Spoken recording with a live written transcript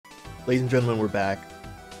Ladies and gentlemen, we're back.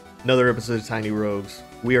 Another episode of Tiny Rogues.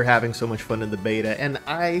 We are having so much fun in the beta, and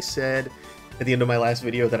I said at the end of my last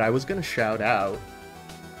video that I was going to shout out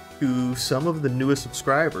to some of the newest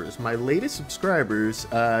subscribers. My latest subscribers,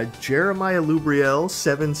 Jeremiah Lubriel,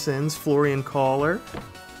 7 Sins, Florian Caller,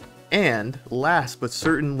 and last but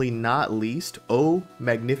certainly not least, O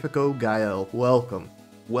Magnifico Gael. Welcome.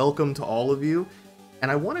 Welcome to all of you.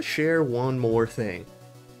 And I want to share one more thing.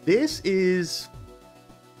 This is...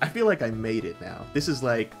 I feel like I made it now. This is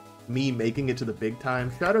like me making it to the big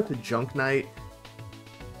time. Shout out to Junk Knight.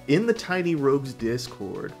 In the Tiny Rogues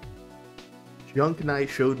Discord, Junk Knight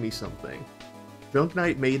showed me something. Junk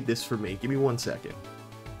Knight made this for me. Give me 1 second.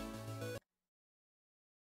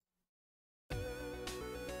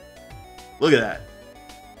 Look at that.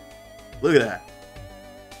 Look at that.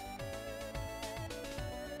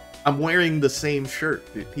 I'm wearing the same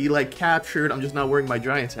shirt, dude. He like captured. I'm just not wearing my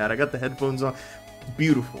Giants hat. I got the headphones on.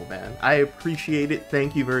 Beautiful, man. I appreciate it.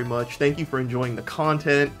 Thank you very much. Thank you for enjoying the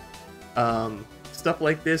content. Stuff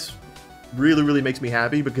like this really makes me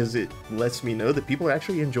happy because it lets me know that people are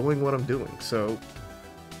actually enjoying what I'm doing. So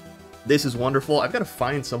this is wonderful. I've got to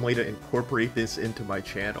find some way to incorporate this into my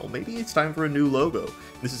channel. Maybe it's time for a new logo.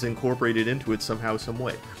 This is incorporated into it somehow, some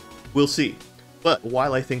way. We'll see. But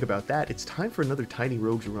while I think about that, it's time for another Tiny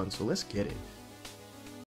Rogues run, so let's get it.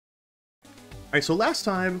 Alright, so last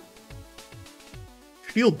time,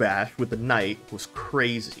 Shield Bash with the Knight was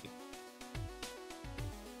crazy.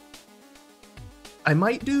 I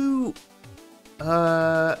might do...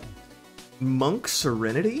 Monk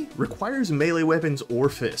Serenity? Requires melee weapons or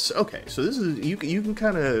fists. Okay, so this is... You can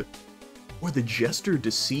kind of... Or the Jester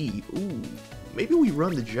Deceive. Ooh, maybe we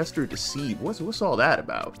run the Jester Deceive. What's all that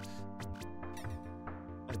about?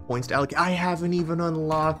 Points to allocate. I haven't even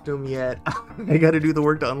unlocked them yet. I gotta do the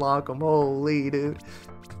work to unlock them. Holy dude.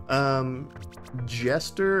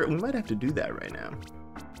 Jester. We might have to do that right now.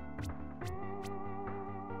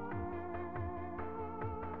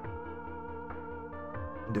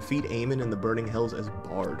 Defeat Aemon in the Burning Hells as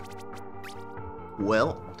Bard.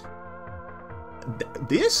 Well,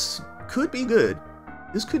 this could be good.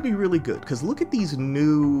 This could be really good, because look at these the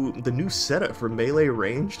new setup for melee,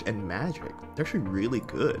 ranged, and magic. They're actually really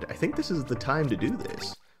good. I think this is the time to do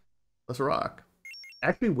this. Let's rock.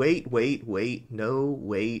 Actually, wait. No,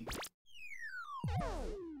 wait.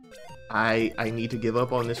 I need to give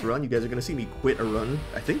up on this run. You guys are going to see me quit a run,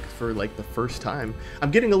 I think, for like the first time.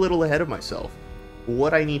 I'm getting a little ahead of myself.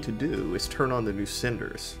 What I need to do is turn on the new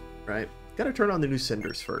cinders, right? Gotta turn on the new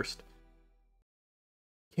cinders first.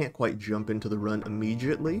 Can't quite jump into the run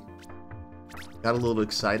immediately. Got a little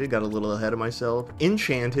excited, got a little ahead of myself.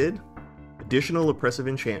 Enchanted. Additional oppressive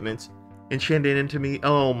enchantments. Enchanted into me.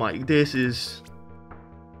 Oh my, this is...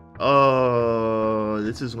 Oh,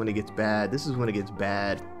 this is when it gets bad. This is when it gets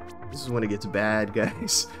bad. This is when it gets bad,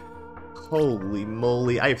 guys. Holy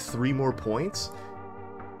moly. I have 3 more points.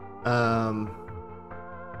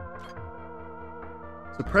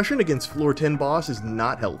 Suppression against floor 10 boss is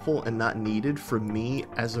not helpful and not needed for me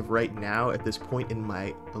as of right now at this point in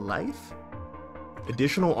my life.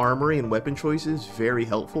 Additional armory and weapon choices, very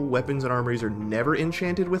helpful. Weapons and armories are never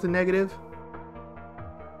enchanted with a negative.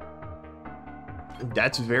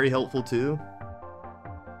 That's very helpful too.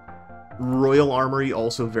 Royal armory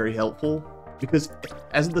also very helpful, because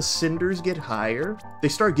as the cinders get higher, they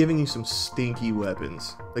start giving you some stinky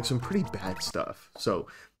weapons, like some pretty bad stuff. So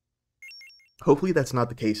hopefully that's not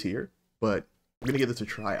the case here, but I'm gonna give this a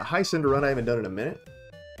try. A high cinder run I haven't done in a minute.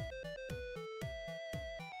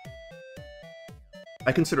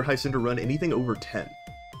 I consider high cinder run anything over 10.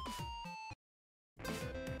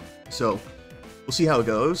 So we'll see how it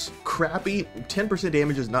goes. Crappy, 10%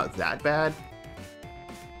 damage is not that bad.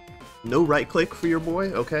 No right click for your boy,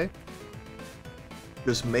 okay.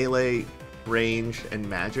 Just melee, range, and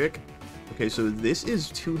magic. Okay, so this is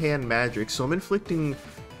 2-hand magic, so I'm inflicting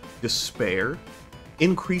Despair.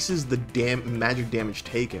 Increases the magic damage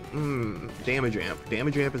taken. Damage amp.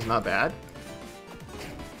 Damage amp is not bad.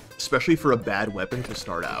 Especially for a bad weapon to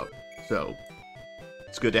start out. So,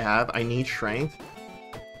 it's good to have. I need strength.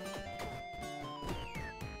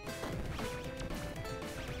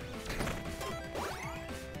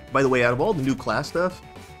 By the way, out of all the new class stuff,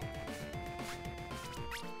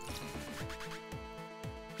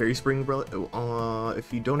 Fairy Spring Umbrella,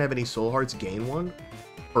 if you don't have any soul hearts, gain 1.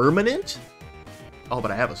 Permanent? Oh,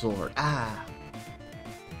 but I have a soul heart. Ah.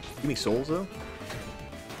 Give me souls, though.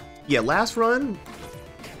 Yeah, last run,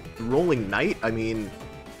 rolling Knight. I mean,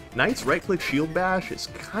 Knight's right-click shield bash is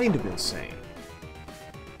kind of insane.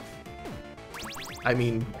 I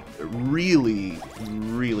mean, really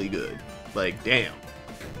good. Like, damn.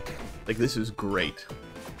 Like, this is great.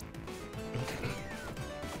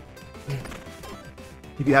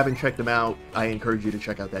 If you haven't checked him out, I encourage you to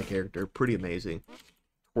check out that character. Pretty amazing.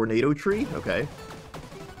 Tornado Tree? Okay.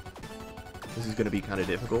 This is going to be kind of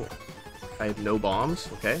difficult. I have no bombs.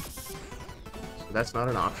 Okay. So that's not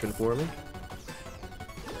an option for me.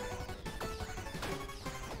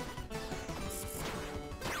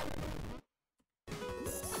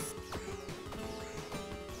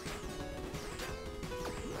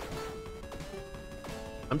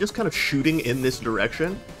 I'm just kind of shooting in this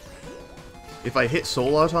direction. If I hit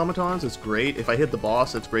soul automatons, it's great. If I hit the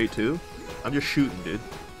boss, that's great too. I'm just shooting, dude.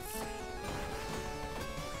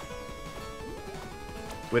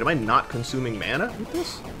 Wait, am I not consuming mana with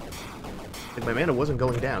this? Like, my mana wasn't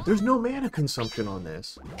going down. There's no mana consumption on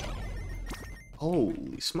this.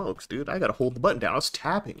 Holy smokes, dude. I gotta hold the button down. I was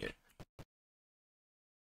tapping it.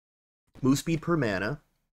 Move speed per mana.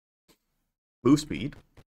 Move speed.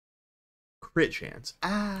 Crit chance.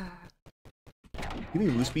 Ah. Give me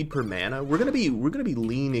move speed per mana. We're gonna be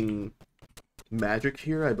leaning magic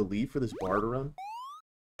here, I believe, for this Bard run.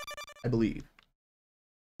 I believe.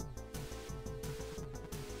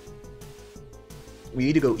 We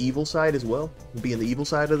need to go evil side as well. Be in the evil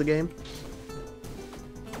side of the game.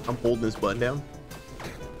 I'm holding this button down.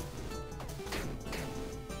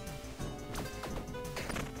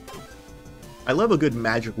 I love a good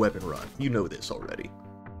magic weapon run. You know this already.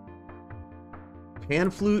 Pan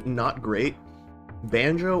flute, not great.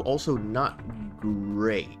 Banjo, also not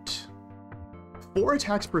great. 4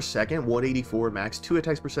 attacks per second, 184 max. 2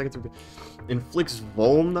 attacks per second. Inflicts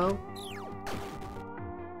Vuln, though.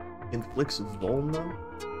 Inflicts Vuln, though.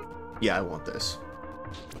 Yeah, I want this.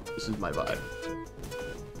 This is my vibe.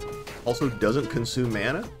 Also doesn't consume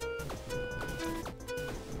mana.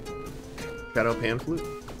 Shadow Pan flute.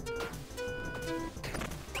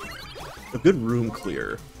 A good room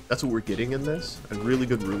clear. That's what we're getting in this. A really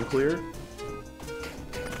good room clear.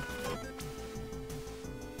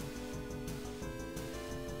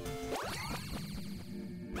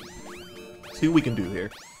 See what we can do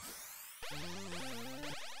here.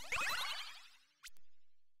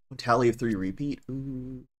 Tally of 3 repeat.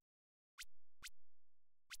 Ooh.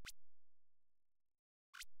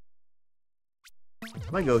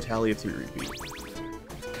 I might go tally of 3 repeat.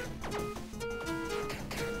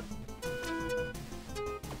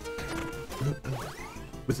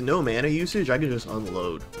 With no mana usage, I can just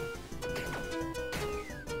unload.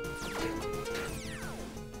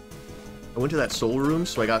 I went to that soul room,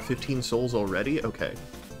 so I got 15 souls already? Okay.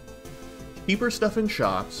 Cheaper stuff in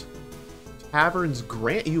shops. Taverns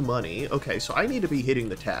grant you money. Okay, so I need to be hitting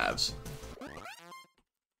the tabs.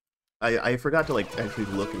 I forgot to, like, actually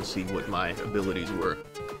look and see what my abilities were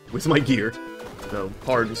with my gear. So,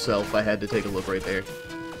 pardon self, I had to take a look right there.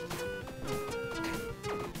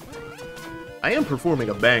 I am performing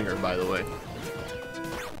a banger, by the way.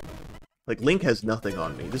 Like, Link has nothing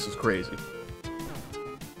on me. This is crazy.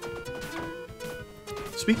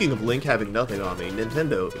 Speaking of Link having nothing on me,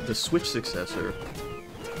 Nintendo, the Switch successor,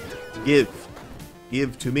 give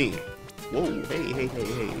to me. Whoa, hey.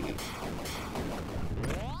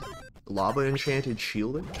 Lava Enchanted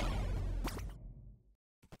Shielding.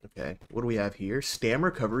 Okay, what do we have here? Stam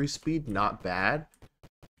recovery speed, not bad.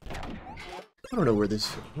 I don't know where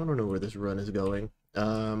this run is going.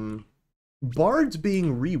 Bard's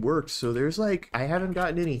being reworked, so there's like, I haven't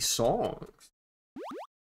gotten any songs.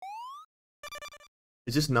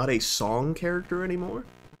 Is this not a song character anymore?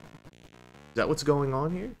 Is that what's going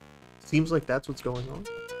on here? Seems like that's what's going on.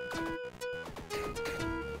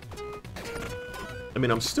 I mean,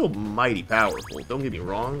 I'm still mighty powerful, don't get me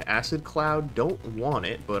wrong. Acid Cloud, don't want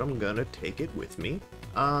it, but I'm gonna take it with me.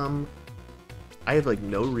 I have, like,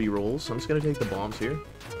 no rerolls, so I'm just gonna take the bombs here.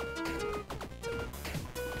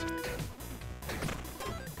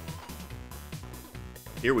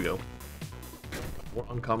 Here we go. More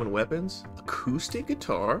uncommon weapons. Acoustic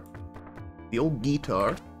guitar. The old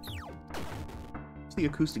guitar. What's the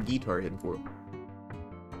acoustic guitar hitting for?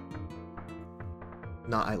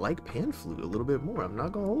 Nah, I like pan flute a little bit more. I'm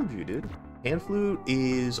not gonna hold you, dude. Pan flute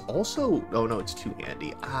is also... Oh, no, it's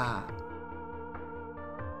two-handy. Ah.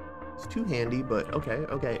 It's two-handy, but okay.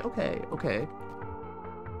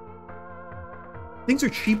 Things are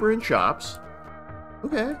cheaper in shops.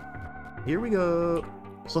 Okay. Here we go.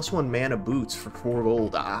 +1 mana boots for 4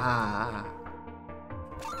 gold. Ah.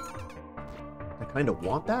 I kind of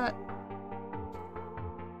want that.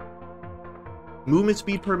 Movement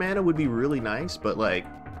speed per mana would be really nice, but, like,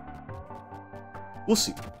 we'll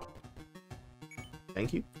see.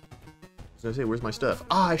 Thank you. I was gonna say, where's my stuff?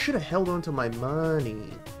 Ah, I should have held on to my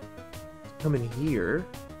money. Come in here.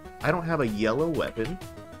 I don't have a yellow weapon.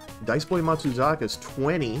 Dice Boy Matsuzaka's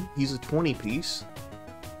 20. He's a 20 piece.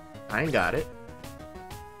 I ain't got it.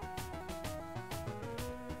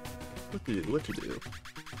 What to do? What to do?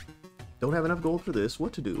 Don't have enough gold for this.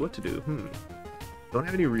 What to do? What to do? Don't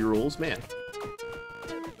have any rerolls, man.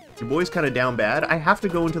 Your boy's kind of down bad. I have to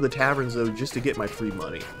go into the taverns though just to get my free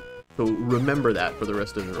money. So remember that for the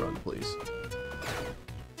rest of the run, please.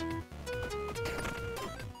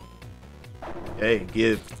 Hey,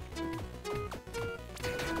 give.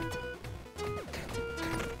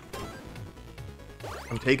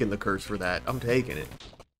 I'm taking the curse for that. I'm taking it.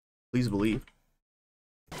 Please believe.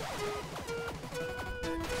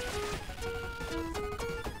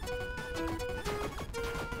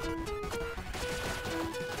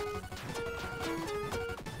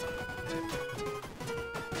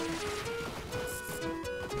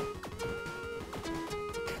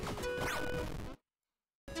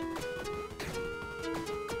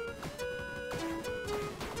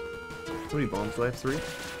 How many bombs do I have? 3?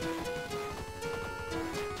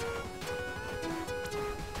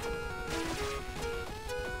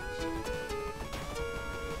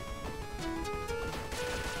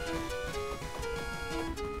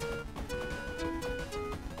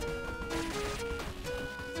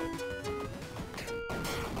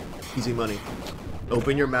 Easy money.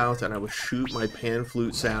 Open your mouth and I will shoot my pan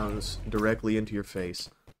flute sounds directly into your face.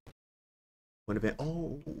 When event.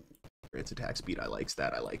 Oh, grants attack speed. I likes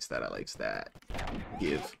that. I likes that. I likes that.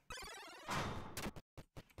 Give.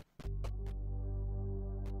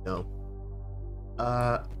 No.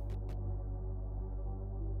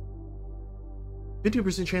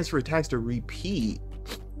 50% chance for attacks to repeat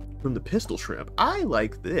from the pistol shrimp. I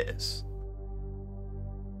like this.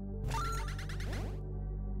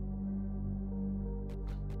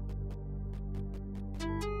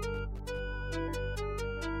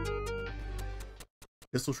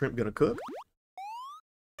 Pistol shrimp gonna cook.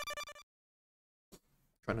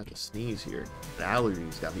 Try not to sneeze here. The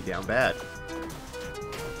allergies got me down bad.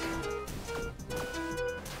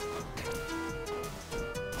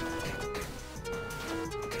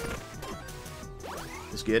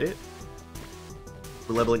 Let's get it.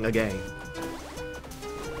 We're leveling again.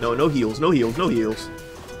 No, no heals, no heals, no heals.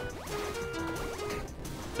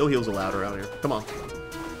 No heals allowed around here. Come on.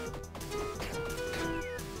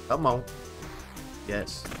 Come on.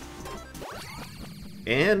 Yes.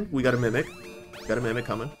 And we got a mimic. Got a mimic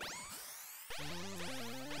coming.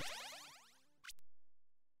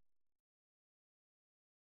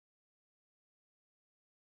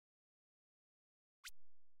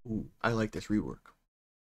 Ooh, I like this rework.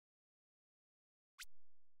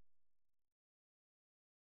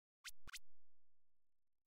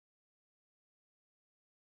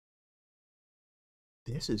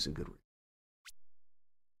 This is a good rework.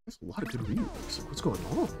 There's a lot of good reworks. What's going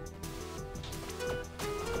on?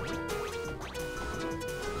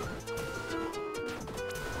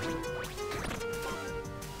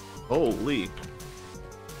 Holy.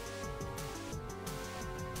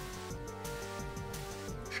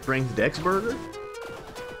 Strength Dex Burger?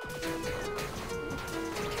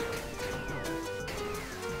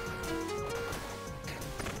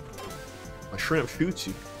 My shrimp shoots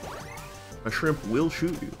you. My shrimp will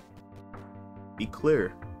shoot you. Be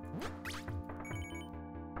clear.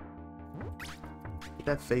 Get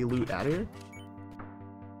that Fey loot out of here.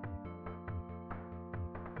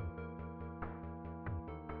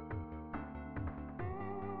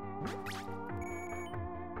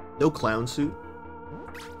 No clown suit.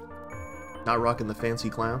 Not rocking the fancy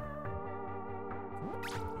clown.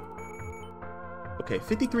 Okay,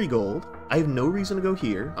 53 gold. I have no reason to go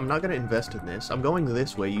here. I'm not going to invest in this. I'm going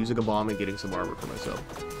this way, using a bomb and getting some armor for myself.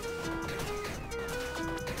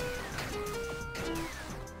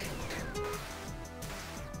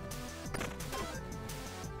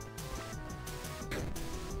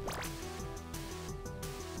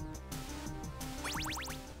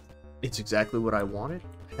 It's exactly what I wanted.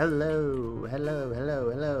 Hello, hello, hello,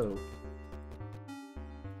 hello.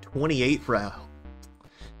 28 for a...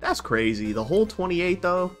 That's crazy. The whole 28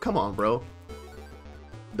 though? Come on, bro.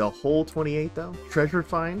 The whole 28 though? Treasure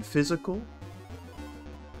find, physical.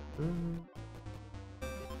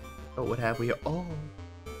 Oh, what have we here? Oh.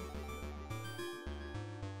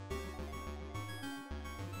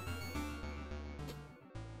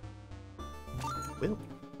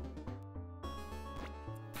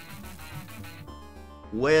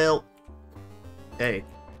 Well. Hey.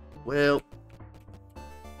 Well.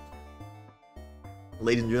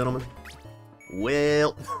 Ladies and gentlemen.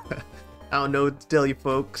 Well. I don't know what to tell you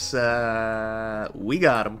folks. We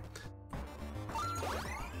got him.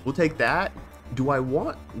 We'll take that. Do I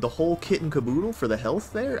want the whole kit and caboodle for the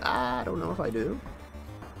health there? I don't know if I do.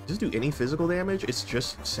 Just do any physical damage? It's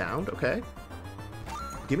just sound? Okay.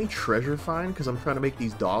 Give me treasure find because I'm trying to make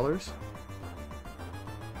these dollars.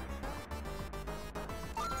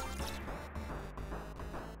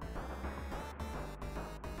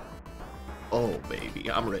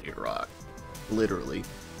 I'm ready to rock. Literally.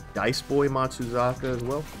 Dice Boy Matsuzaka as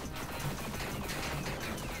well.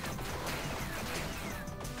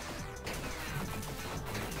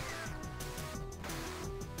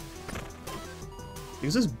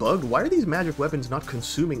 Is this bugged? Why are these magic weapons not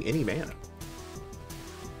consuming any mana?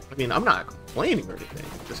 I mean, I'm not complaining or anything.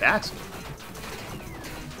 Just asking.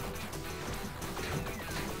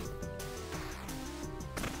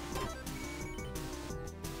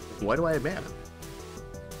 Why do I have mana?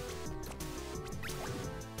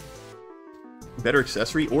 Better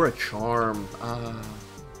accessory or a charm?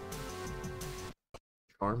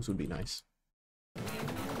 Charms would be nice.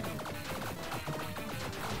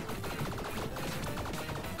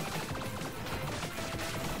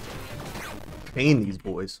 Chain these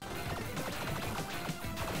boys.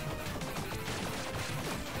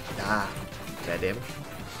 Ah, bad damage.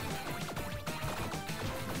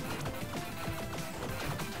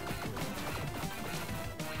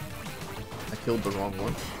 I killed the wrong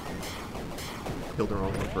one. Killed the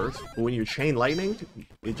wrong one first. But when you chain lightning,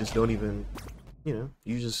 it just don't even, you know,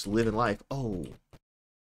 you just live in life. Oh.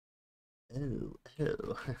 Oh,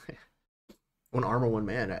 oh. One armor, one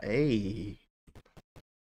mana. Hey.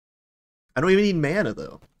 I don't even need mana,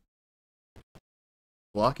 though.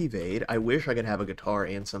 Block evade. I wish I could have a guitar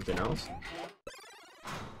and something else.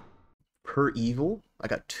 Per evil. I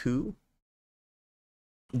got 2.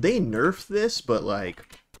 They nerfed this, but,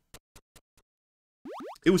 like,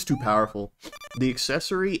 it was too powerful. The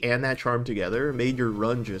accessory and that charm together made your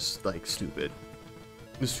run just, like, stupid.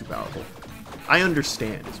 It was too powerful. I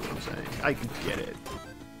understand, is what I'm saying. I get it.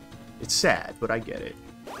 It's sad, but I get it.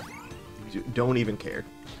 Don't even care.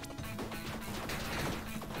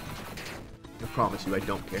 I promise you, I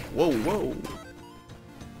don't care. Whoa, whoa!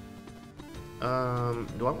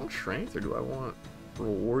 Do I want strength, or do I want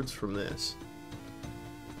rewards from this?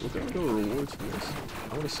 We're gonna go rewards from this. I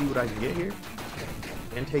want to see what I can get here.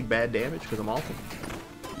 And take bad damage, because I'm awful.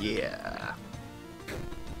 Yeah.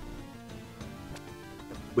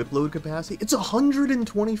 Whip load capacity? It's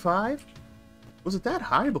 125? Was it that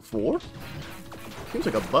high before? Seems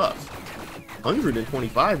like a buff.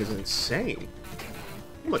 125 is insane.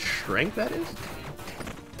 How much strength that is?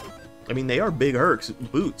 I mean, they are big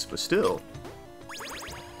boots, but still.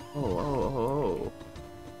 Oh.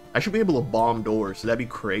 I should be able to bomb doors, so that'd be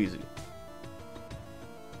crazy.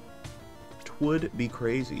 It would be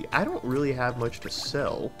crazy. I don't really have much to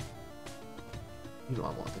sell. You know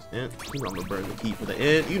I want this int. You know I'm gonna burn the key for the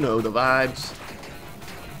int. You know the vibes.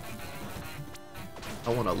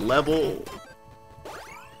 I want to level.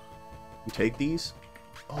 You take these?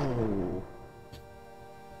 Oh.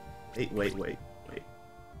 Wait.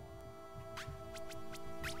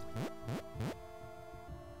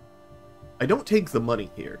 I don't take the money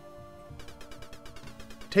here.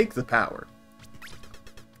 Take the power.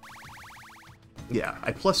 Yeah,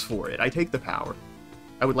 I +4 it. I take the power.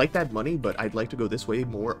 I would like that money, but I'd like to go this way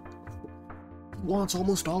more. Wants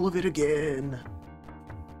almost all of it again.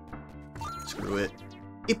 Screw it.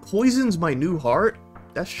 It poisons my new heart?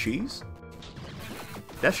 That's cheese?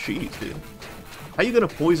 That's cheese, dude. How you gonna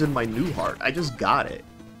poison my new heart? I just got it.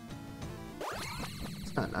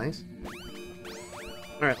 It's not nice.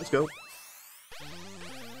 Alright, let's go.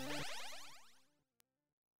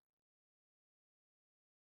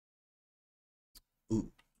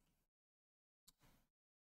 Ooh.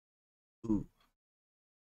 Ooh.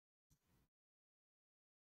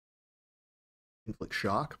 Inflict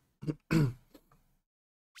shock. 100%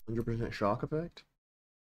 shock effect.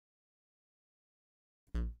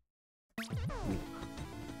 Ooh.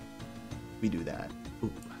 We do that.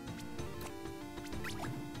 Ooh.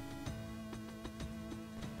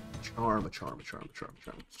 Charm.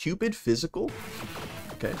 Cupid physical?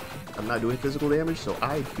 Okay. I'm not doing physical damage, so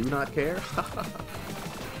I do not care.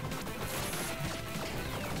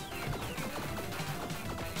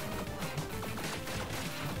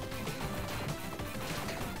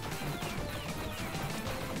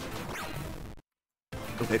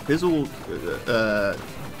 Okay, Fizzle,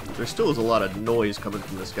 there still is a lot of noise coming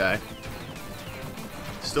from this guy.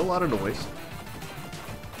 Still a lot of noise.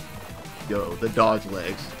 Yo, the dodge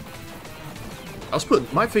legs. I was putting,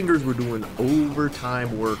 my fingers were doing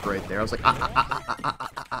overtime work right there. I was like,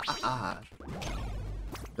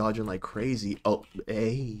 dodging like crazy. Oh,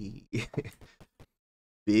 hey.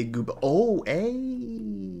 Big goob. Oh,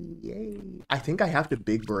 hey. I think I have to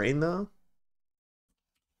big brain though.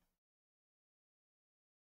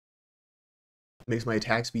 Makes my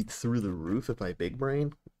attack speed through the roof if I big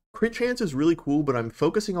brain. Crit chance is really cool, but I'm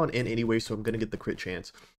focusing on N anyway, so I'm gonna get the crit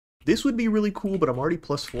chance. This would be really cool, but I'm already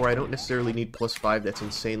 +4. I don't necessarily need +5. That's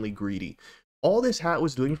insanely greedy. All this hat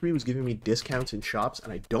was doing for me was giving me discounts in shops,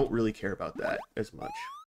 and I don't really care about that as much.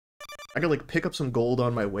 I could, like, pick up some gold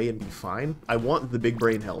on my way and be fine. I want the big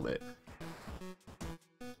brain helmet.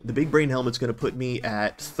 The big brain helmet's gonna put me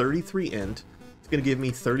at 33 int. It's gonna give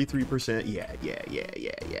me 33%.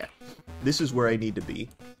 Yeah. This is where I need to be.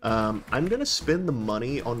 I'm gonna spend the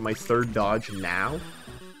money on my third dodge now.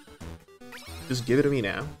 Just give it to me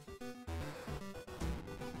now.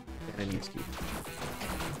 And I need to keep.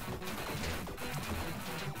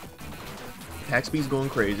 Attack speed's going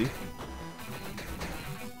crazy.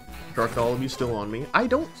 Shark all of you still on me. I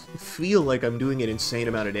don't feel like I'm doing an insane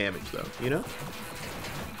amount of damage though, you know?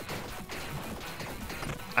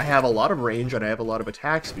 I have a lot of range and I have a lot of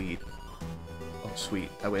attack speed. Oh sweet,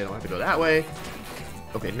 that way I don't have to go that way.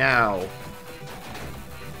 Okay, now.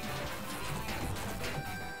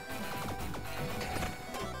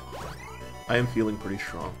 I am feeling pretty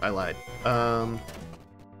strong. I lied.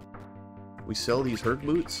 We sell these hurt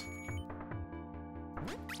boots.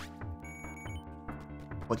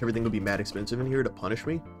 Like everything would be mad expensive in here to punish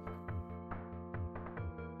me.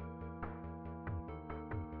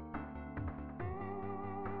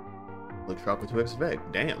 Like chocolate 2x veg.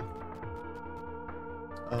 Damn.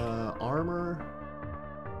 Armor.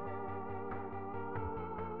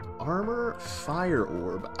 Armor, fire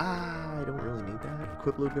orb. I don't really need that.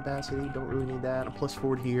 Equip load capacity, don't really need that. I'm plus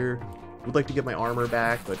 4 here. Would like to get my armor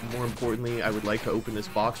back, but more importantly, I would like to open this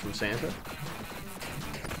box from Santa.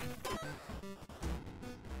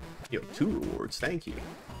 Yo, 2 rewards, thank you.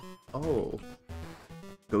 Oh.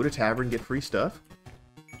 Go to tavern, get free stuff.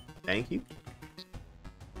 Thank you.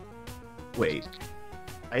 Wait.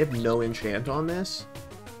 I have no enchant on this?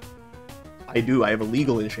 I do, I have a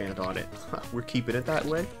legal enchant on it. We're keeping it that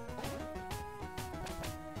way.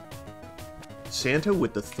 Santa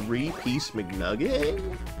with the 3-piece McNugget?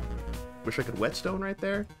 Wish I could whetstone right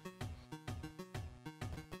there.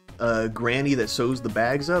 Granny that sews the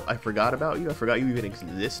bags up. I forgot about you. I forgot you even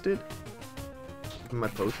existed. Give me my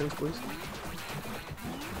potions, please.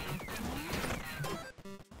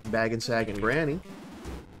 Bag and sag and Granny.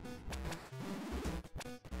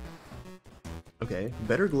 Okay,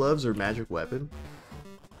 better gloves or magic weapon?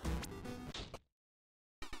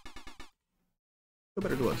 Go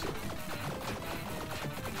better gloves here.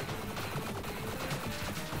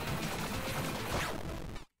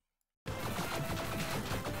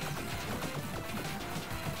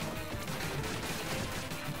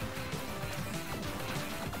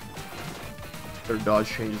 Third dodge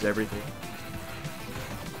changes everything.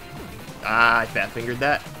 Ah, I fat fingered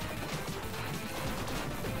that.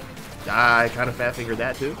 Ah, I kind of fat fingered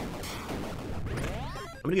that too.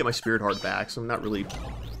 I'm gonna get my spirit heart back, so I'm not really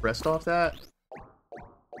pressed off that.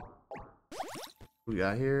 What we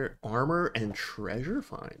got here? Armor and treasure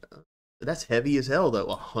find. That's heavy as hell though.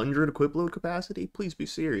 100 equip load capacity? Please be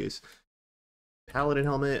serious. Paladin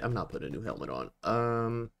helmet. I'm not putting a new helmet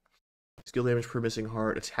on. Skill damage per missing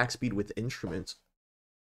heart. Attack speed with instruments.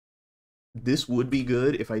 This would be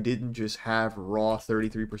good if I didn't just have raw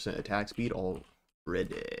 33% attack speed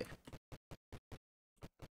already.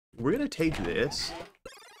 We're gonna take this.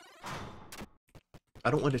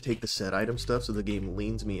 I don't want to take the set item stuff so the game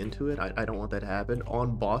leans me into it. I don't want that to happen.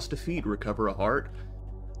 On boss defeat, recover a heart.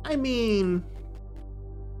 I mean...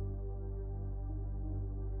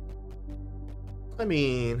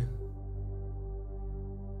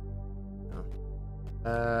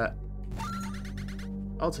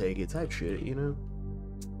 I'll take it, type shit, you know?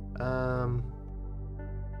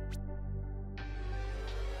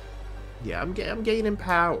 Yeah, I'm gaining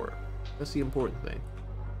power. That's the important thing.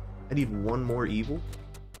 I need one more evil.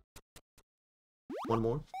 One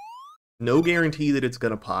more. No guarantee that it's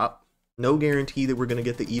gonna pop. No guarantee that we're gonna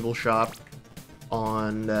get the evil shop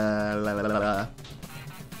on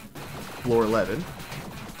floor 11.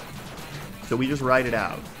 So we just ride it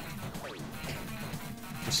out.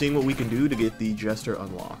 We're seeing what we can do to get the Jester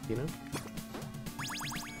unlocked, you know?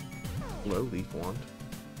 Hello, Leaf Wand.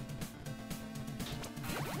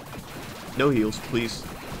 No heals, please.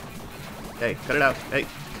 Hey, cut it out. Hey.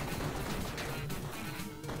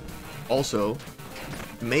 Also,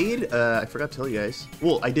 made, I forgot to tell you guys.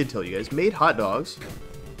 Well, I did tell you guys. Made hot dogs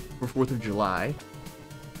for 4th of July.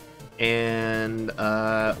 And,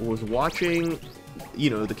 was watching, you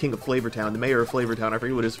know, the king of Flavortown, the mayor of Flavortown, I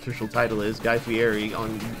forget what his official title is, Guy Fieri,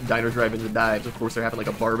 on Diners, Drive-Ins, and Dives. Of course, they're having like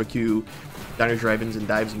a barbecue Diners, Drive-Ins, and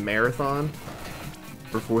Dives marathon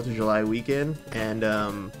for 4th of July weekend.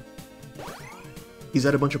 And, he's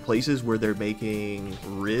at a bunch of places where they're making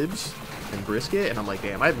ribs and brisket, and I'm like,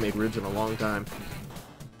 damn, I haven't made ribs in a long time.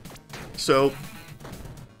 So,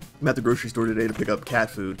 I'm at the grocery store today to pick up cat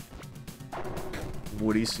food.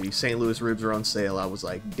 what do you see? St. Louis ribs are on sale. I was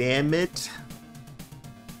like, damn it.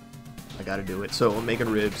 I gotta do it. So I'm making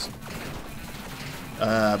ribs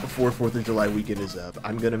before 4th of July weekend is up.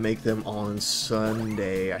 I'm gonna make them on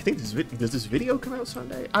Sunday. I think does this video come out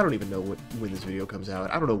Sunday? I don't even know when this video comes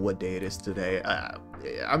out. I don't know what day it is today.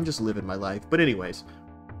 I'm just living my life. But anyways,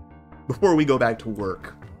 before we go back to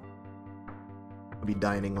work, I'll be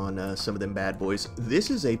dining on some of them bad boys. This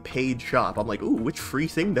is a paid shop. I'm like, ooh, which free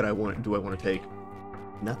thing do I want to take?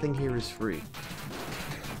 Nothing here is free.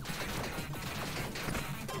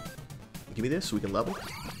 Give me this so we can level.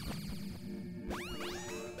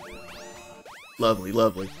 Lovely,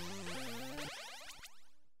 lovely.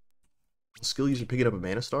 Skill user picking up a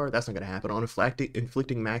mana star? That's not gonna happen. On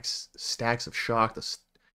inflicting max stacks of shock.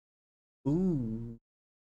 Ooh.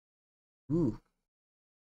 Ooh.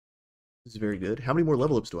 This is very good. How many more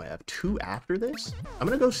level ups do I have? 2 after this? I'm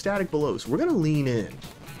gonna go static below, so we're gonna lean in.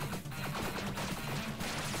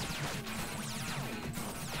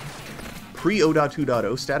 Pre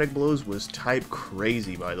 0.2.0 static blows was type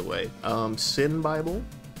crazy, by the way. Sin Bible.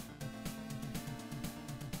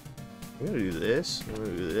 I'm gonna do this. I'm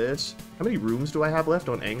gonna do this. How many rooms do I have left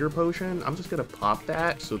on Anger Potion? I'm just gonna pop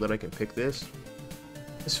that so that I can pick this.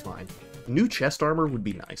 It's fine. New chest armor would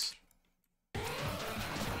be nice.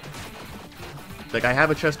 Like, I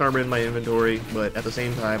have a chest armor in my inventory, but at the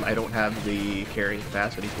same time, I don't have the carrying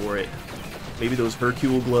capacity for it. Maybe those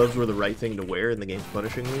Hercule gloves were the right thing to wear and the game's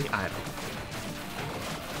punishing me? I don't know.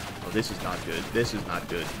 Oh, this is not good. This is not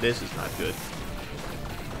good. This is not good.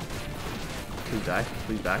 Please die.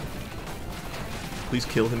 Please die. Please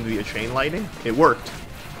kill him via chain lightning. It worked.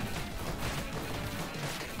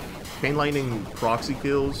 Chain lightning proxy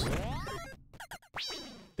kills.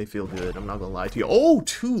 They feel good. I'm not gonna lie to you. Oh,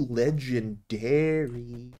 2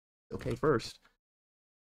 legendary. Okay, first.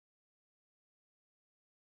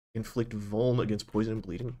 Inflict vuln against poison and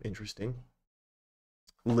bleeding. Interesting.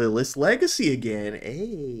 Lilith's Legacy again.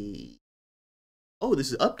 Hey. Oh,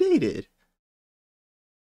 this is updated.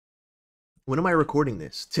 When am I recording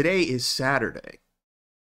this? Today is Saturday.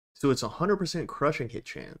 So it's 100% crushing hit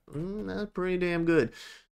chance. That's pretty damn good.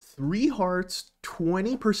 3 hearts,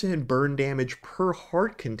 20% burn damage per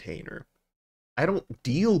heart container. I don't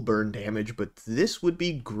deal burn damage, but this would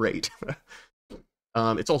be great.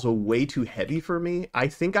 It's also way too heavy for me. I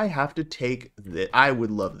think I have to take this. I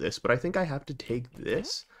would love this, but I think I have to take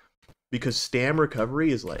this because stam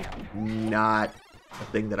recovery is like not a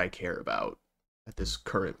thing that I care about at this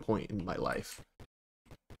current point in my life.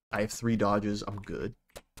 I have 3 dodges. I'm good.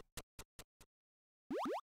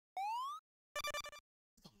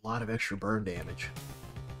 A lot of extra burn damage.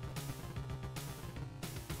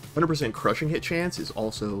 100% crushing hit chance is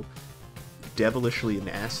also devilishly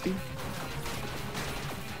nasty.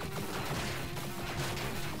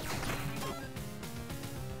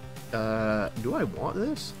 Do I want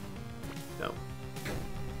this? No.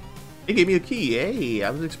 It gave me a key. Hey,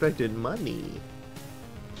 I was expecting money.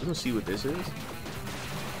 I'm gonna see what this is.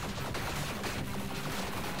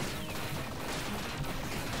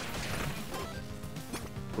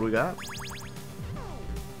 What do we got?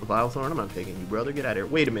 A Vilethorn? I'm not taking you, brother. Get out of here.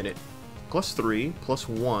 Wait a minute. +3,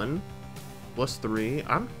 +1, +3.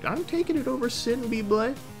 I'm taking it over Sin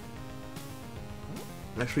Bible.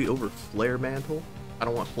 Actually, over Flare Mantle. I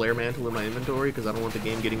don't want Flare Mantle in my inventory because I don't want the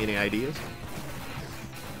game getting any ideas.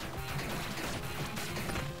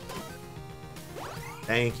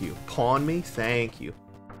 Thank you. Pawn me? Thank you.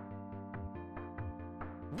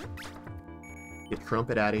 Get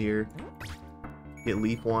Trumpet out of here. Get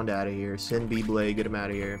Leaf Wand out of here. Send B-Blade. Get him out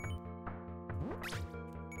of here.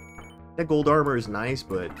 That gold armor is nice,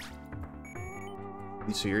 but...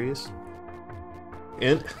 You serious?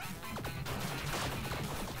 And...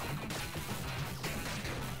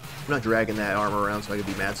 I'm not dragging that armor around so I can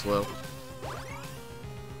be mad slow.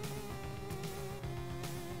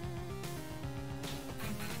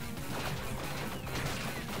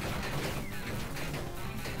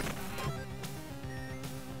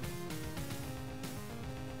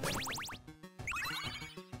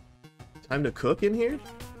 Time to cook in here?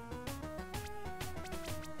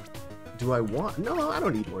 Do I want... No, I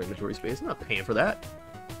don't need more inventory space. I'm not paying for that.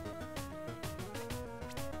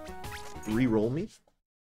 Re-roll me.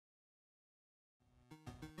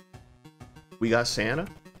 We got Santa.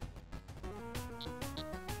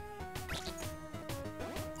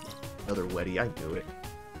 Another Weddy, I knew it.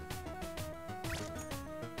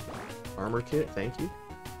 Armor kit, thank you.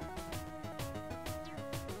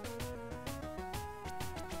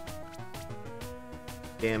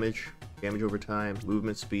 Damage over time,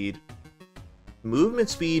 movement speed. Movement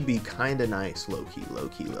speed be kinda nice, low-key.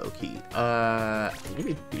 Give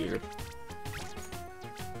me beer.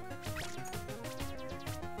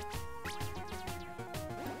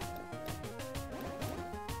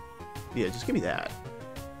 Yeah, just give me that.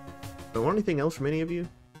 Don't want anything else from any of you?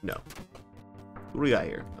 No. What do we got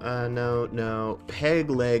here? No. Peg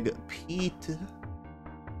Leg Pete.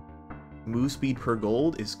 Move speed per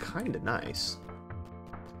gold is kind of nice.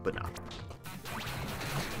 But no.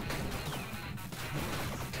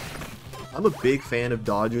 I'm a big fan of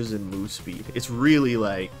dodges and move speed. It's really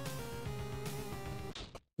like...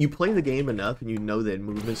 You play the game enough and you know that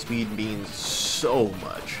movement speed means so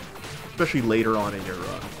much. Especially later on in your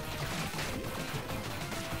run.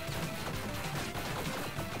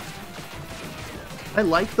 I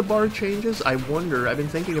like the bard changes. I wonder, I've been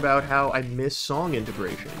thinking about how I miss song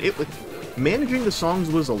integration. Managing the songs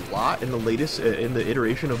was a lot in the latest, in the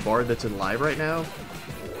iteration of bard that's in live right now.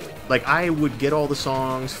 Like, I would get all the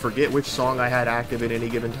songs, forget which song I had active at any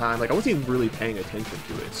given time. Like, I wasn't even really paying attention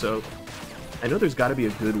to it. So, I know there's got to be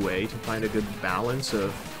a good way to find a good balance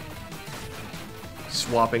of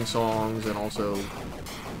swapping songs and also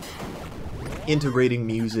integrating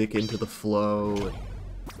music into the flow.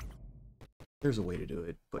 There's a way to do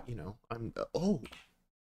it, but you know, oh!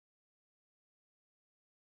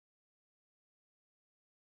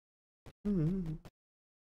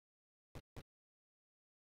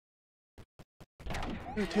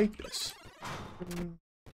 Here, take this.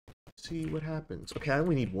 See what happens. Okay, I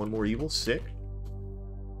only need one more evil. Sick.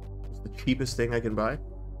 It's the cheapest thing I can buy.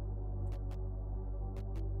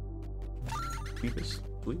 Cheapest.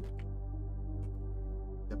 Sweet.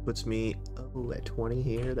 That puts me, oh, at 20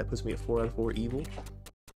 here. That puts me at 4 out of 4 evil.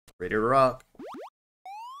 Ready to rock.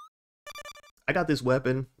 I got this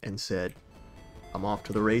weapon and said, I'm off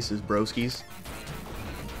to the races, broskies.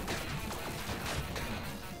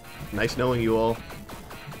 Nice knowing you all.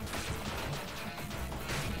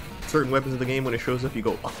 Certain weapons in the game, when it shows up, you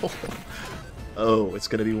go, oh, oh, it's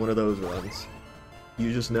gonna be one of those runs.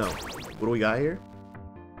 You just know. What do we got here?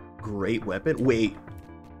 Great weapon. Wait.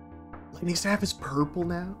 Lightning Staff is purple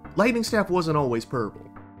now? Lightning Staff wasn't always purple.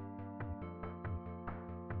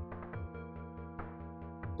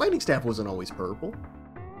 Lightning Staff wasn't always purple.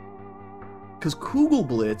 Because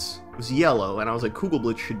Kugelblitz was yellow, and I was like,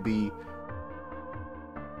 Kugelblitz should be...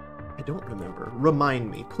 I don't remember. Remind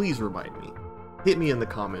me. Please remind me. Hit me in the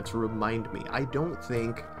comments. Remind me. I don't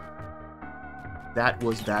think that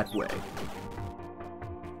was that way.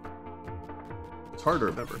 It's hard to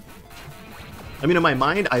remember. I mean, in my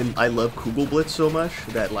mind, I love Kugelblitz so much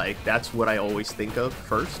that, like, that's what I always think of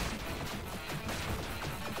first.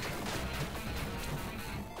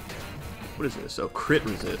 What is this? Oh, crit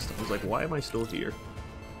resist. I was like, why am I still here?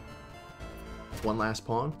 One last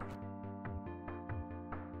pawn.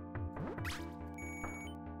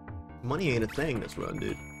 Money ain't a thing this run,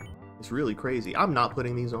 dude. It's really crazy. I'm not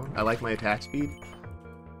putting these on. I like my attack speed.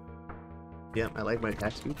 Yeah, I like my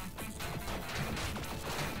attack speed.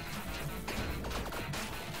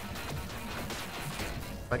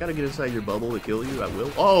 If I gotta get inside your bubble to kill you, I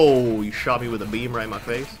will. Oh, you shot me with a beam right in my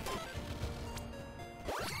face.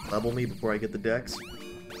 Level me before I get the dex.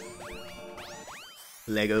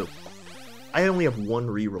 Lego. I only have one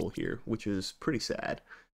reroll here, which is pretty sad.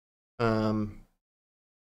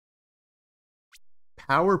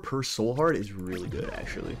 Power per soul heart is really good,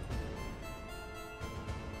 actually.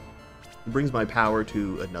 It brings my power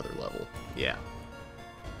to another level. Yeah.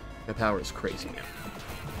 My power is crazy now.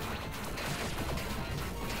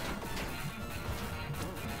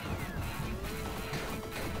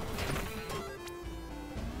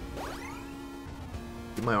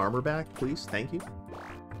 Give my armor back, please. Thank you.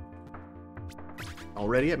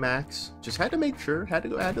 Already at max. Just had to make sure. Had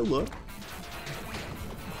to look.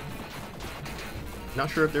 Not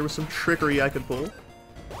sure if there was some trickery I could pull.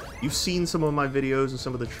 You've seen some of my videos and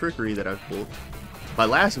some of the trickery that I've pulled. My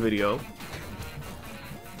last video,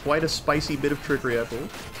 quite a spicy bit of trickery I pulled.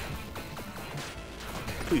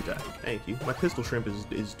 Please die. Thank you. My pistol shrimp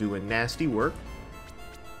is doing nasty work.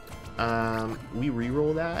 We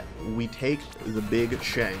reroll that. We take the big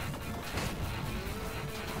shank.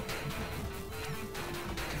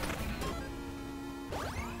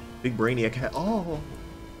 Big Brainiac hat. Oh!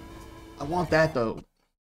 I want that, though.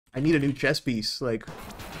 I need a new chess piece. Like,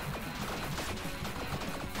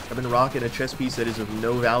 I've been rocking a chess piece that is of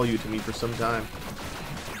no value to me for some time.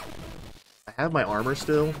 I have my armor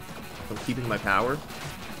still. I'm keeping my power.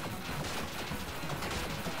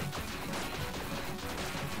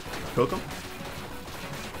 Cook him.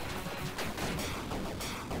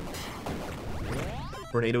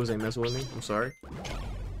 Tornadoes ain't messing with me. I'm sorry.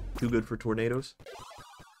 Too good for tornadoes.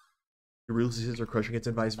 Your releases are crushing it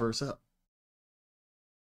and vice versa.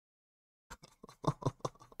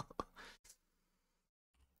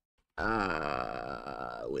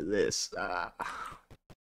 With this.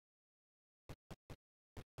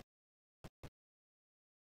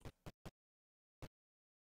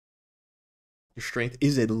 Your strength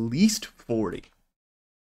is at least 40.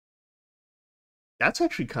 That's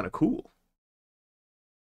actually kind of cool.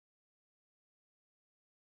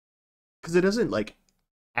 Because it doesn't, like,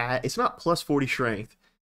 add, it's not plus 40 strength.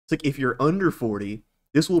 It's like if you're under 40,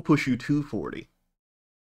 this will push you to 40.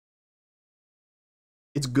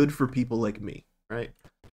 It's good for people like me, right?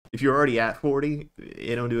 If you're already at 40,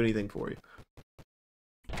 it don't do anything for you.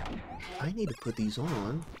 I need to put these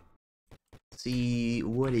on. See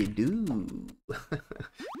what it do.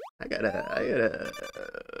 I gotta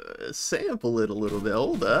sample it a little bit.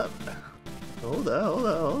 Hold up. Hold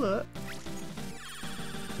up.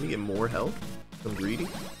 Can we get more health? I'm greedy.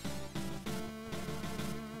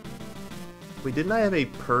 Wait, didn't I have a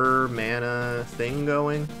per mana thing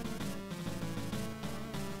going?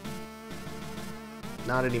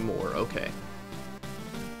 Not anymore, okay.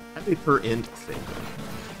 I have a per int thing going.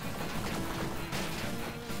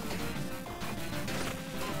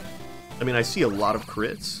 I mean, I see a lot of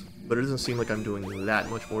crits, but it doesn't seem like I'm doing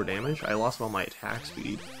that much more damage. I lost all my attack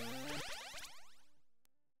speed.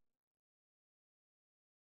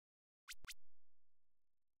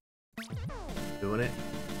 Doing it.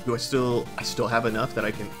 Do I still have enough that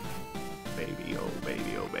I can... Baby, oh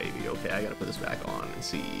baby, oh baby. Okay, I gotta put this back on and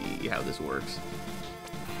see how this works.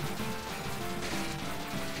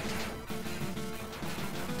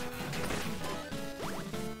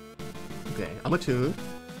 Okay, I'm attuned.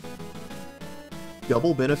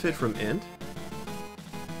 Double benefit from int.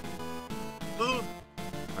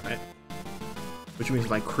 Alright. Which means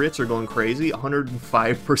my crits are going crazy.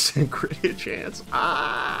 105% crit hit chance.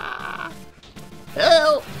 Ah!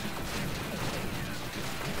 Help!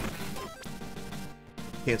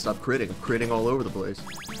 Can't stop critting. I'm critting all over the place.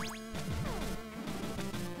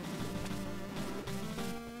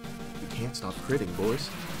 You can't stop critting, boys.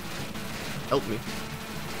 Help me.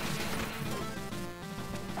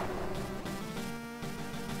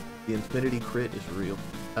 The infinity crit is real.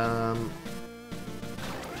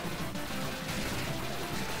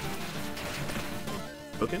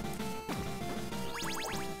 Okay.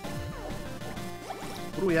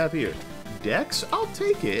 What do we have here? Dex? I'll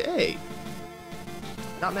take it. Hey.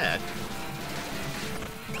 Not mad.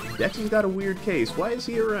 Dex has got a weird case. Why is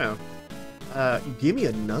he around? Give me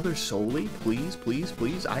another Soli, please, please,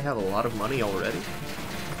 please. I have a lot of money already.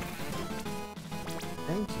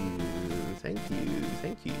 Thank you. Thank you.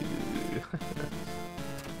 Thank you.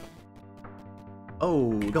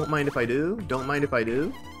 Oh, don't mind if I do. Don't mind if I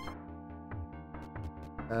do.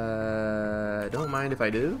 Don't mind if I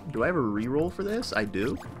do. Do I have a reroll for this? I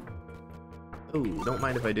do. Oh, don't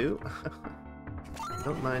mind if I do.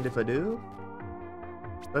 Don't mind if I do.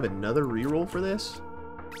 Do I have another reroll for this?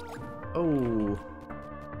 Oh.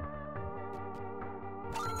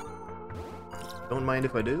 Don't mind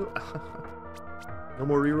if I do. No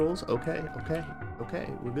more rerolls? Okay, okay, okay,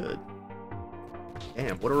 we're good.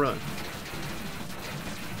 Damn, what a run.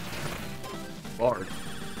 Bard.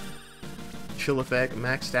 Chill effect,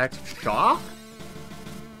 max stacks, shock?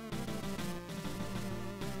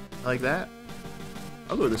 Like that?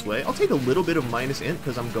 I'll go this way. I'll take a little bit of minus int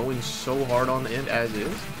because I'm going so hard on the int as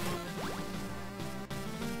is.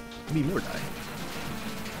 I need more die.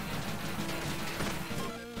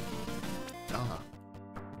 Ah.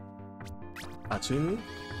 Atsumi?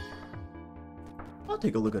 I'll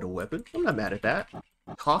take a look at a weapon. I'm not mad at that.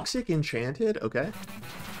 Toxic Enchanted? Okay.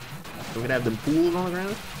 We're gonna have them pools on the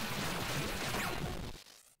ground?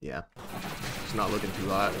 Yeah. It's not looking too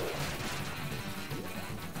hot.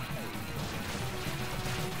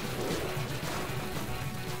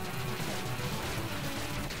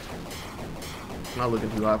 Not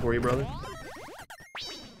looking too hot for you, brother.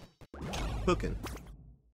 Cooking.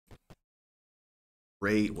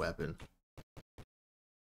 Great weapon.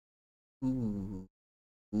 Ooh.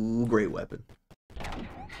 Ooh, great weapon. I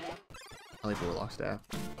like Warlock Staff.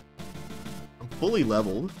 I'm fully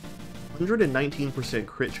leveled. 119%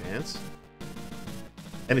 crit chance.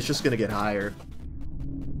 And it's just gonna get higher.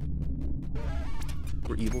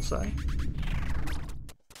 We're evil side.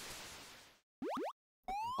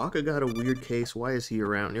 Aka got a weird case. Why is he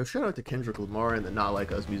around? Yo, shout out to Kendrick Lamar in the Not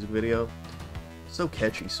Like Us music video. So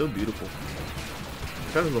catchy, so beautiful.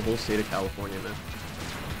 Shout out to the whole state of California, man.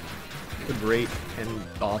 It's a great and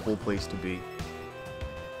awful place to be.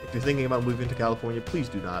 If you're thinking about moving to California, please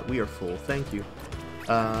do not. We are full. Thank you.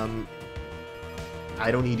 I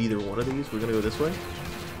don't need either one of these. We're gonna go this way.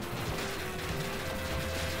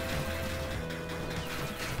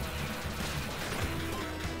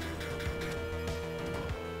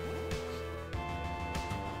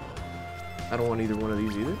 I don't want either one of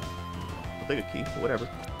these either. I'll take a key, whatever.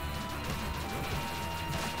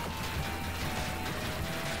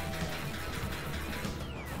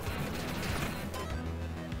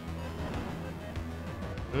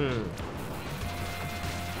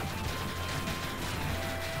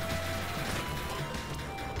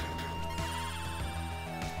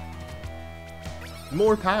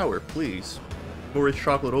 More power, please. More rich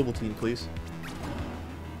chocolate Ovaltine, please.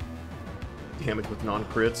 Damage with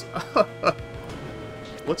non-crits.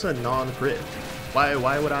 What's a non-crit?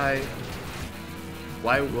 Why would I...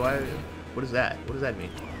 Why... What is that? What does that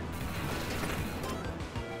mean?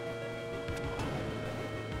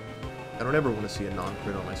 I don't ever want to see a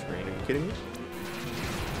non-crit on my screen. Are you kidding me?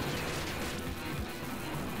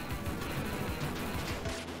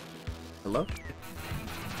 Hello?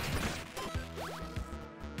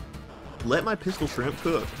 Let my pistol shrimp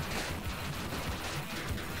cook.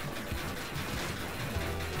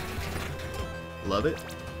 Love it.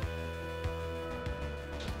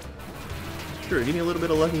 Sure, give me a little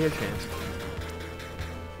bit of lucky hit chance.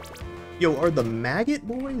 Yo, are the maggot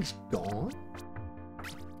boys gone?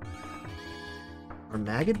 Are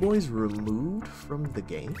maggot boys removed from the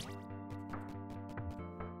game?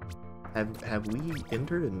 Have we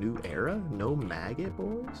entered a new era? No maggot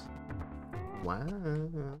boys?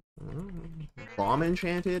 Wow. Bomb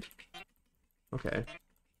enchanted? Okay.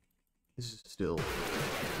 This is still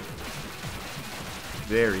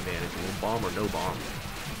very manageable. Bomb or no bomb.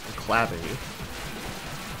 I'm clapping you.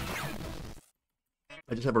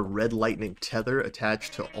 I just have a red lightning tether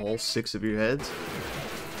attached to all 6 of your heads.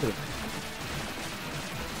 Oh.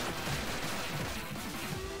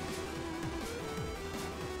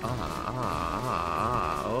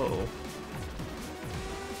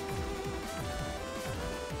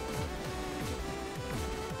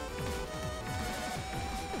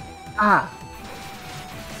 Ah!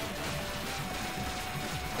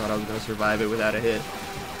 Thought I was gonna survive it without a hit.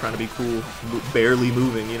 Trying to be cool, barely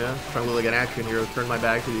moving, you know? Trying to look like an action hero, turn my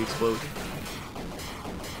back to the explosion.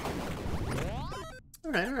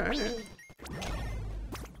 Alright.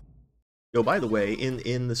 Yo, by the way,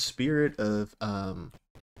 in the spirit of,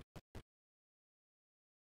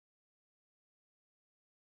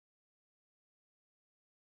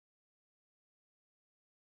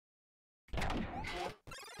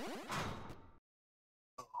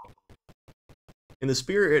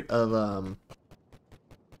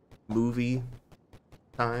 movie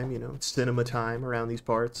time, you know, cinema time around these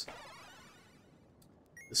parts.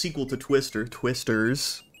 The sequel to Twister,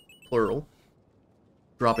 Twisters, plural,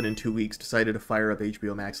 dropping in 2 weeks. Decided to fire up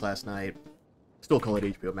HBO Max last night. Still call it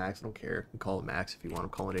HBO Max, I don't care. You can call it Max if you want to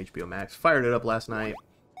call it HBO Max. Fired it up last night.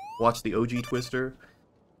 Watched the OG Twister.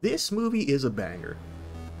 This movie is a banger.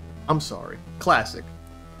 I'm sorry. Classic.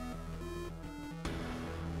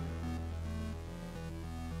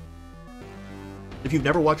 If you've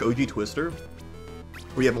never watched OG Twister,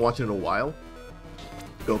 or you haven't watched it in a while,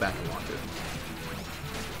 go back and watch it.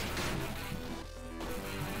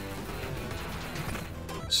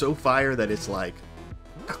 So fire that it's, like,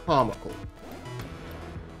 comical.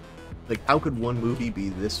 Like, how could one movie be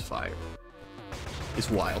this fire?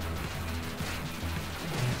 It's wild.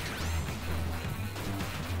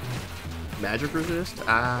 Magic resist?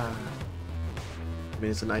 Ah. I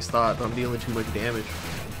mean, it's a nice thought, but I'm dealing too much damage.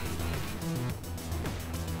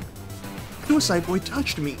 Suicide Boy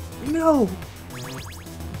touched me! No!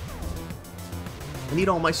 I need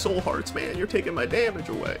all my soul hearts, man. You're taking my damage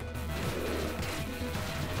away.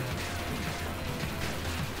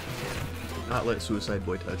 Not let Suicide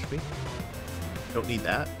Boy touch me. Don't need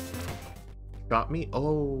that. Shot me?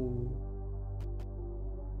 Oh.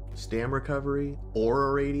 Stam recovery.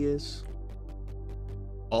 Aura radius.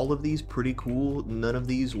 All of these pretty cool. None of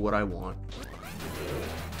these what I want.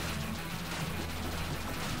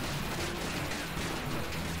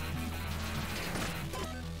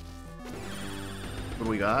 What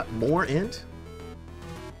do we got? More int?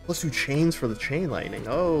 Plus 2 chains for the chain lightning.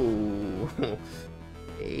 Oh.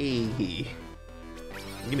 Hey.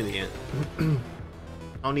 Give me the int.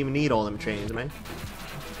 I don't even need all them chains, man.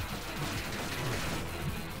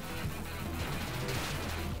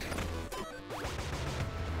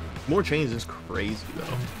 More chains is crazy,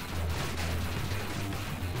 though.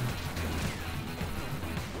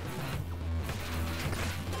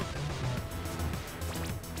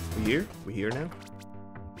 We here? We here now?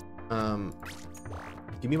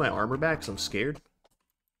 Give me my armor back, 'cause I'm scared.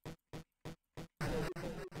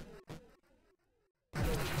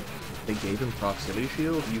 They gave him proximity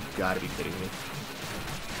shield? You've got to be kidding me.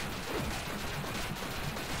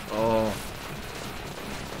 Oh.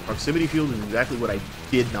 Proximity shield is exactly what I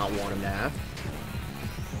did not want him to have.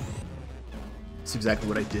 It's exactly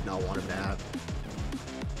what I did not want him to have.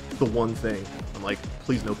 The one thing. I'm like,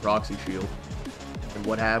 please no proxy shield. And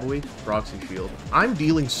what have we? Proxy shield. I'm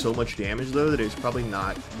dealing so much damage, though, that it's probably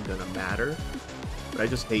not gonna matter. but I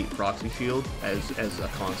just hate proxy shield as a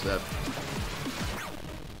concept.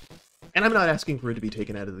 And I'm not asking for it to be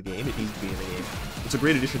taken out of the game. It needs to be in the game. It's a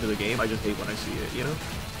great addition to the game. I just hate when I see it, you know?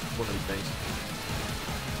 One of these things.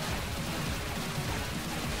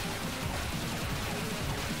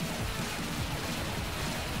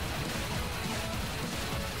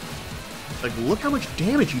 Like, look how much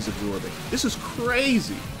damage he's absorbing. This is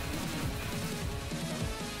crazy.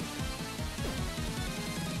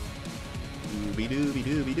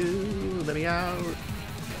 Doobie-doobie-doobie-doo. Let me out.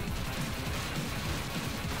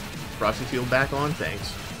 Proxy shield back on. Thanks.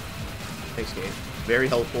 Thanks, game. Very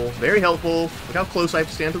helpful. Very helpful. Look how close I have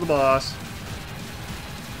to stand to the boss.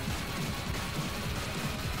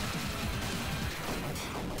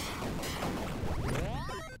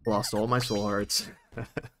 Lost all my soul hearts.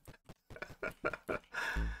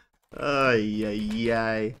 Ay, ay,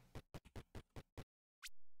 ay.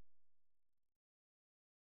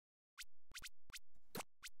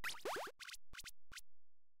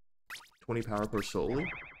 $20 power per solely.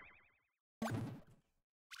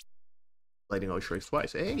 Lighting always shrinks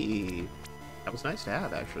twice. Hey, that was nice to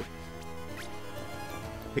have, actually.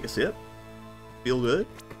 Take a sip. Feel good?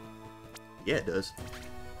 Yeah, it does.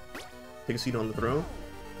 Take a seat on the throne.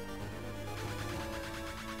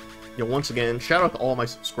 You know, once again, shout out to all my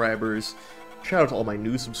subscribers. Shout out to all my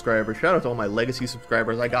new subscribers. Shout out to all my legacy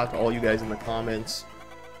subscribers. I got to all you guys in the comments.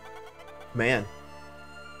 Man,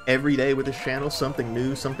 every day with this channel, something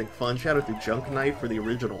new, something fun. Shout out to Junk Knight for the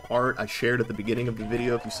original art I shared at the beginning of the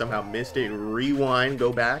video. If you somehow missed it, rewind,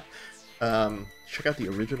 go back. Check out the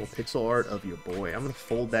original pixel art of your boy. I'm going to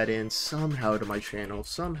fold that in somehow to my channel.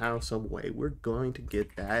 Somehow, some way. We're going to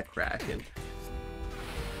get that cracking.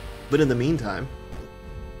 But in the meantime,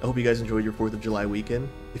 I hope you guys enjoyed your 4th of July weekend.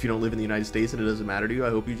 If you don't live in the United States and it doesn't matter to you, I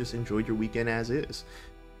hope you just enjoyed your weekend as is.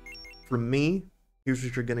 From me, here's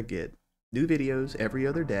what you're going to get. New videos every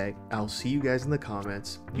other day. I'll see you guys in the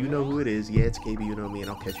comments. You know who it is. Yeah, it's KB, you know me, and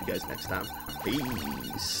I'll catch you guys next time.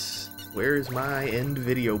 Peace. Where's my end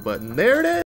video button? There it is!